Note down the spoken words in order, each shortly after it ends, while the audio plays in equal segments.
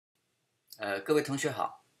各位同学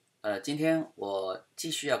好，今天我继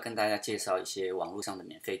续要跟大家介绍一些网络上的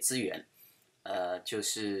免费资源，就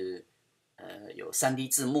是有3D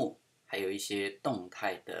字幕，还有一些动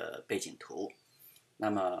态的背景图。那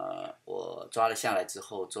么我抓了下来之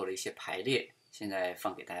后，做了一些排列，现在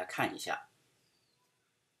放给大家看一下。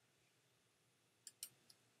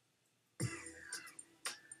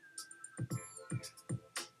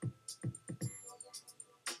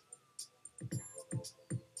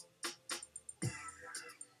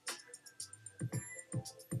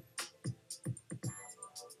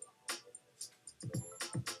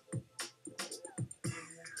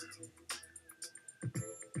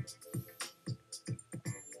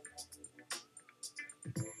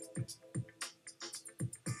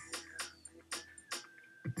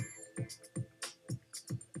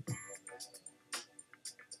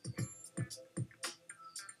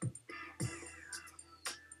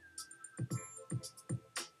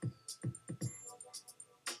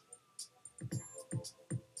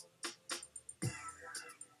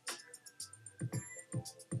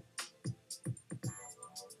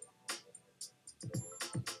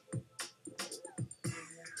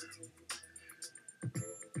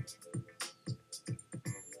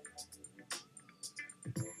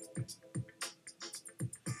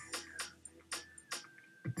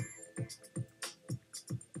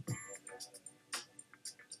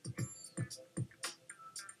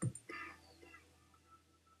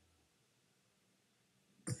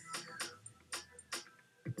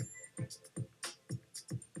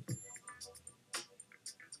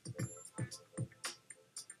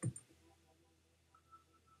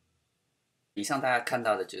以上大家看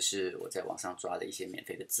到的就是我在网上抓的一些免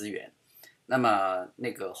费的资源。那么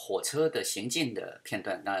那个火车的行进的片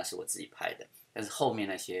段当然是我自己拍的，但是后面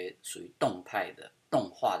那些属于动态的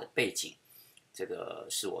动画的背景，这个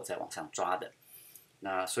是我在网上抓的。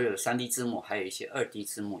那所有的3D 字幕还有一些2D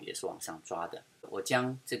字幕也是网上抓的。我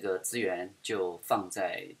将这个资源就放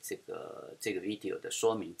在这个 video 的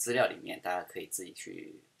说明资料里面，大家可以自己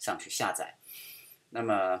上去下载。那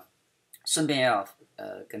么顺便要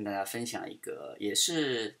跟大家分享一个，也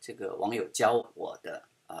是这个网友教我的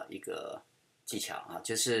一个技巧啊，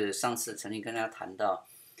就是上次曾经跟大家谈到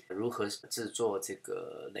如何制作这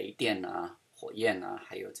个雷电啊、火焰啊，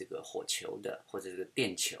还有这个火球的或者这个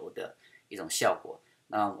电球的一种效果。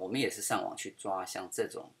那我们也是上网去抓像这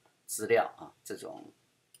种资料啊，这种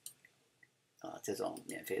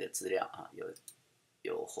免费的资料啊，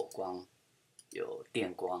有火光，有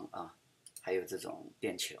电光啊。还有这种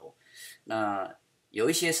电球，那有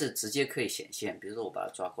一些是直接可以显现，比如说我把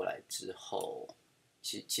它抓过来之后，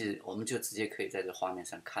其实我们就直接可以在这画面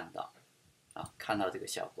上看到，看到这个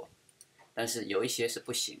效果。但是有一些是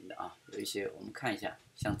不行的啊，有一些我们看一下，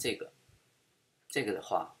像这个的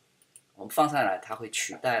话，我们放上来它会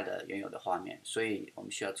取代了原有的画面，所以我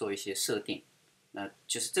们需要做一些设定。那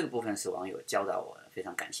就是这个部分是网友教导我的，非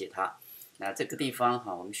常感谢他。那这个地方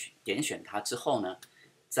我们点选它之后呢，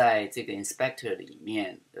在这个 Inspector 里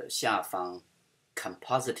面的下方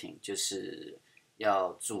Compositing 就是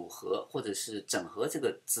要组合或者是整合这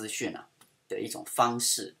个资讯的一种方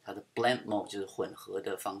式，它的 Blend Mode 就是混合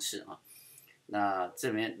的方式啊。那这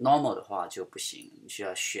边 Normal 的话就不行，你需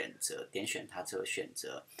要点选它之后选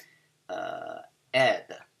择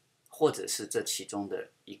Add 或者是这其中的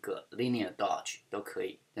一个 Linear Dodge 都可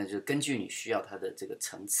以，那就根据你需要它的这个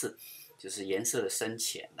层次，就是颜色的深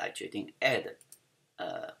浅来决定 Add。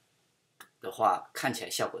的话看起来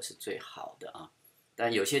效果是最好的啊，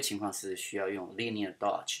但有些情况是需要用 linear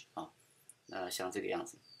dodge 啊，像这个样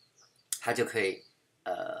子，它就可以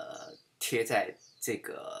贴在这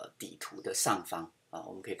个底图的上方啊，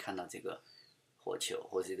我们可以看到这个火球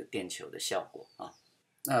或者这个电球的效果啊。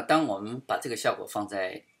那当我们把这个效果放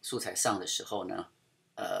在素材上的时候呢，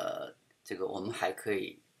这个我们还可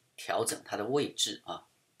以调整它的位置啊，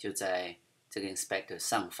就在这个 Inspector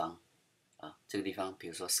上方。这个地方，比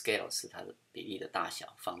如说 Scale 是它的比例的大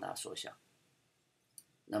小，放大缩小。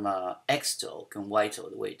那么 X 轴跟 Y 轴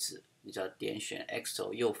的位置，你只要点选 X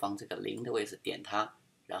轴右方这个0的位置，点它，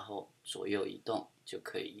然后左右移动就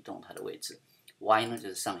可以移动它的位置。Y 呢就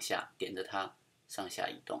是上下，点着它上下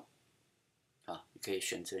移动。你可以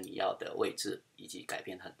选择你要的位置以及改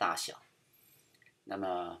变它的大小。那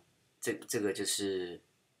么这个就是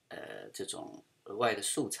这种额外的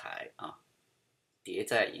素材叠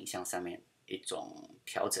在影像上面一种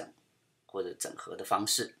调整或者整合的方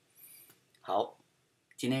式。好，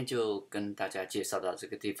今天就跟大家介绍到这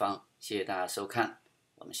个地方，谢谢大家收看，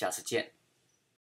我们下次见。